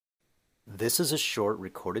This is a short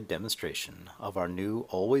recorded demonstration of our new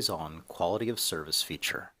always-on quality of service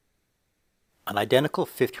feature. An identical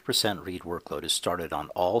 50% read workload is started on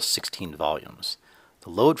all 16 volumes. The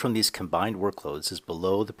load from these combined workloads is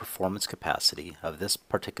below the performance capacity of this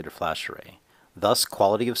particular flash array. Thus,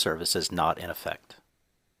 quality of service is not in effect.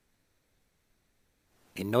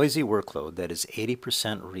 A noisy workload that is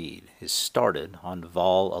 80% read is started on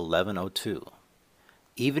vol 1102.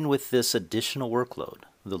 Even with this additional workload,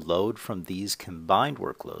 the load from these combined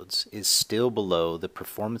workloads is still below the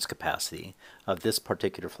performance capacity of this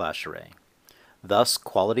particular flash array. Thus,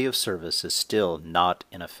 quality of service is still not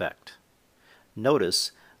in effect.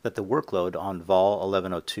 Notice that the workload on vol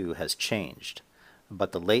 1102 has changed,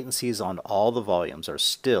 but the latencies on all the volumes are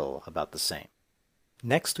still about the same.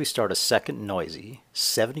 Next, we start a second noisy,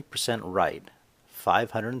 70% write,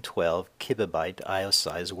 512 kilobyte IO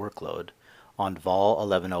size workload on vol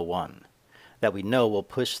 1101 that we know will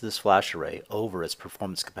push this flash array over its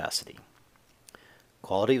performance capacity.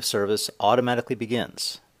 Quality of service automatically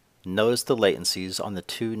begins. Notice the latencies on the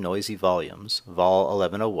two noisy volumes, vol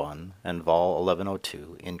 1101 and vol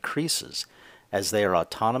 1102, increases as they are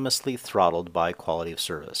autonomously throttled by quality of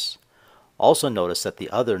service. Also notice that the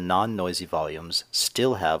other non-noisy volumes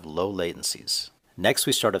still have low latencies. Next,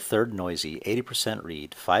 we start a third noisy 80%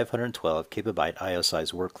 read 512 kilobyte IO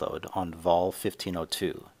size workload on vol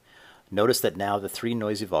 1502. Notice that now the three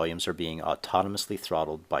noisy volumes are being autonomously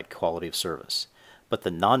throttled by quality of service, but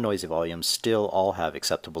the non-noisy volumes still all have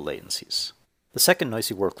acceptable latencies. The second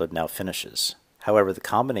noisy workload now finishes. However, the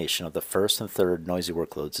combination of the first and third noisy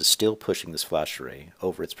workloads is still pushing this flash array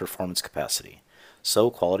over its performance capacity, so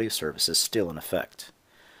quality of service is still in effect.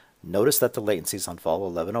 Notice that the latencies on vol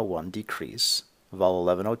 1101 decrease, vol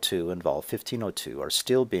 1102 and vol 1502 are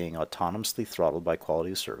still being autonomously throttled by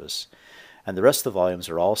quality of service, and the rest of the volumes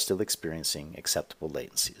are all still experiencing acceptable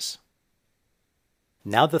latencies.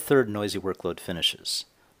 Now the third noisy workload finishes.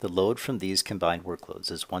 The load from these combined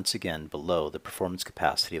workloads is once again below the performance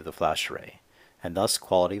capacity of the flash array, and thus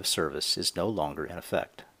quality of service is no longer in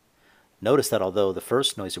effect. Notice that although the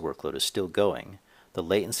first noisy workload is still going, the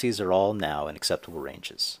latencies are all now in acceptable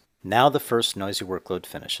ranges. Now the first noisy workload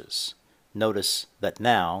finishes. Notice that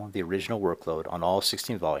now the original workload on all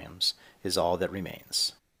 16 volumes is all that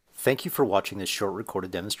remains. Thank you for watching this short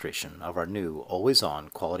recorded demonstration of our new always-on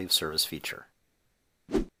quality of service feature.